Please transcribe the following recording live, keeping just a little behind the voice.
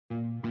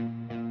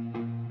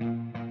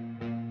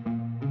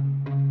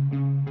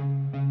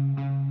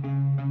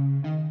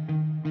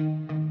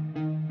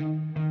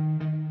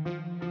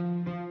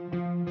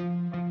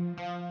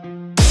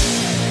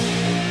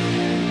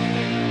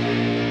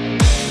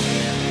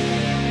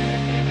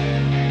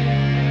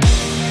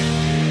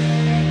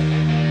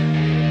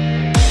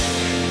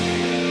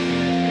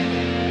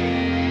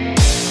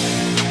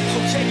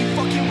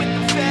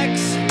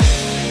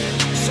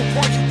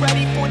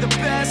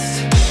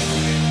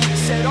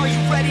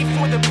ready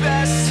for the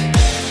best.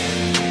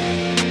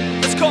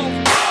 Let's go.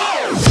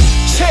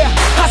 Yeah,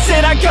 I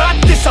said I got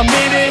this, I'm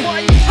in it.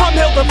 I'm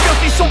hella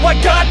filthy, so I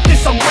got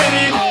this, I'm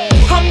winning.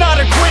 I'm not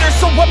a quitter,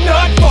 so I'm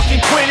not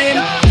fucking quitting.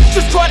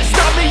 Just try to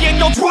stop me and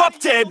you'll drop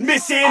dead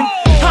missing.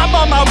 I'm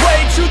on my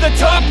way to the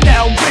top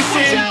now,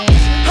 listen.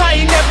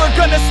 I ain't never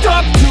gonna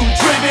stop, too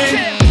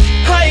driven.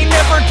 I ain't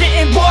never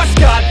getting lost,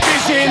 got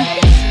vision.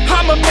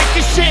 I'ma make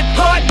this shit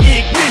hot,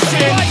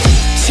 ignition.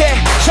 Yeah,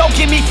 yo,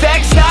 give me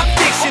facts, not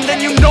fiction.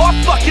 Then you know I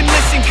fucking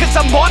listen, cause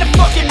I'm on a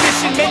fucking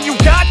mission. Man, you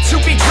got to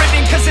be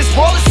driven, cause this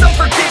world is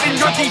unforgiving.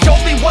 You're the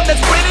only one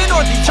that's winning,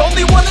 or the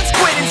only one that's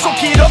quitting. So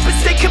get up and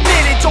stay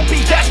committed, don't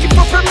be asking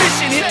for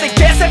permission. Hit the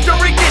gas after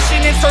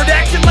ignition and start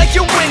acting like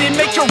you're winning.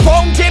 Make your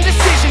own damn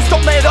decisions,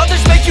 don't let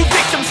others make you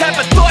victims. Have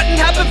a thought and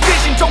have a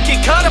vision, don't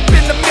get caught up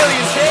in the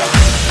millions.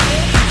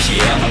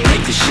 Yeah, I'ma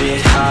make this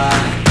shit hot.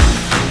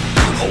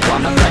 Oh,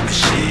 I'ma light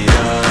this shit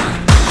up.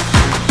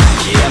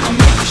 Yeah, I'ma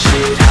make this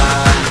shit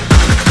hot.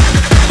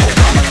 Oh,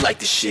 I'ma light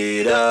this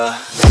shit up.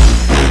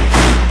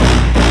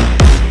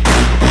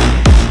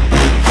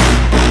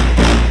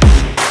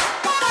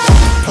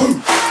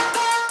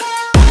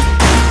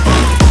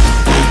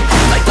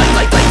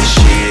 Light this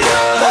shit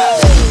up.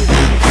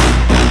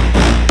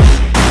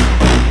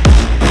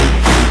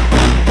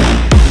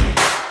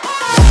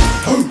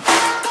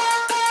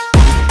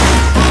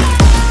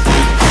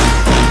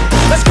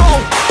 Let's go.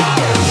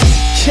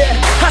 Yeah,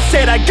 I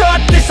said I got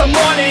this, I'm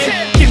on it.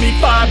 Give me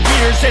 5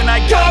 years and I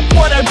got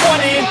what I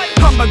wanted.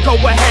 I'ma go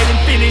ahead and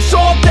finish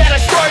all that I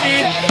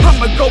started.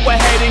 I'ma go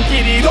ahead and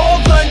get it all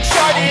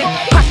uncharted.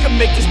 I can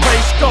make this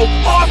place go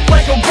off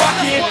like a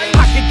rocket.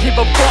 I can give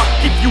a fuck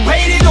if you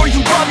hate it or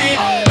you love it.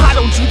 I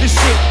don't do this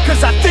shit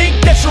cause I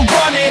think that you're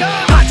on it.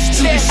 I just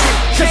do this shit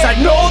cause I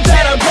know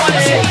that I want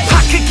it.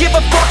 I could give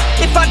a fuck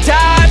if I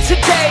die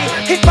today.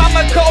 If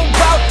I'ma go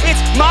out,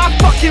 it's my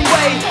fucking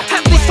way.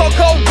 At least I'll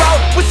go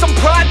out with some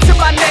pride to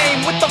my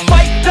name. With the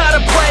fight, not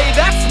a play,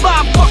 that's my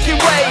fucking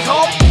way,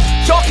 ho.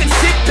 Y'all can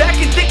sit back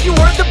and think you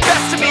are the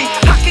best of me.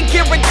 I can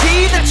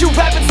guarantee that you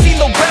haven't seen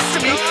the rest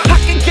of me. I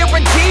can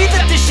guarantee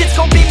that this shit's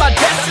gonna be my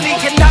destiny.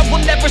 And I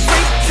will never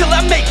sleep till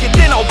I make it,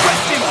 then I'll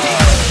rest in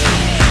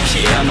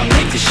peace. Yeah, I'ma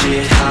make this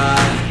shit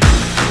hot.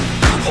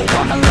 Oh,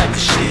 I'ma light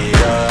this shit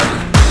up.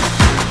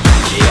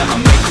 Yeah,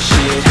 I'ma make this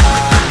shit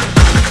hot.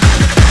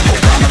 Oh,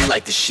 I'ma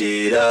light this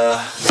shit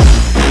up.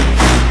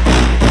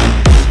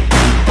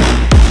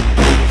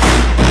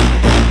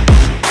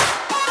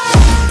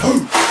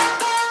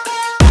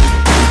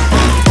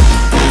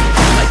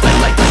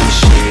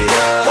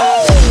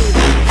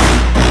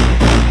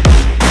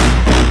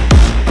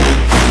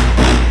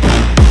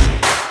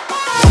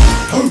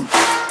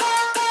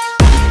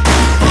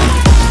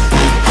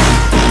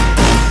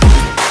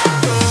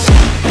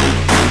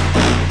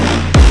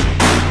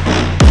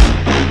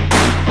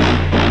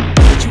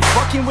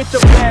 With the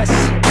best,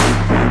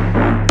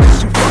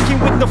 you fucking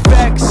with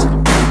NEFFEX.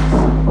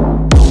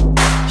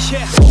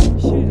 Yeah.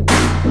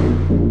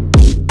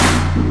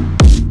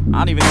 I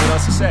don't even know what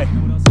else to say.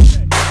 I'm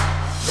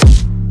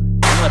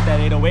gonna let that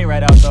 808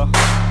 right out though.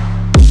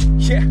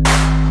 Yeah.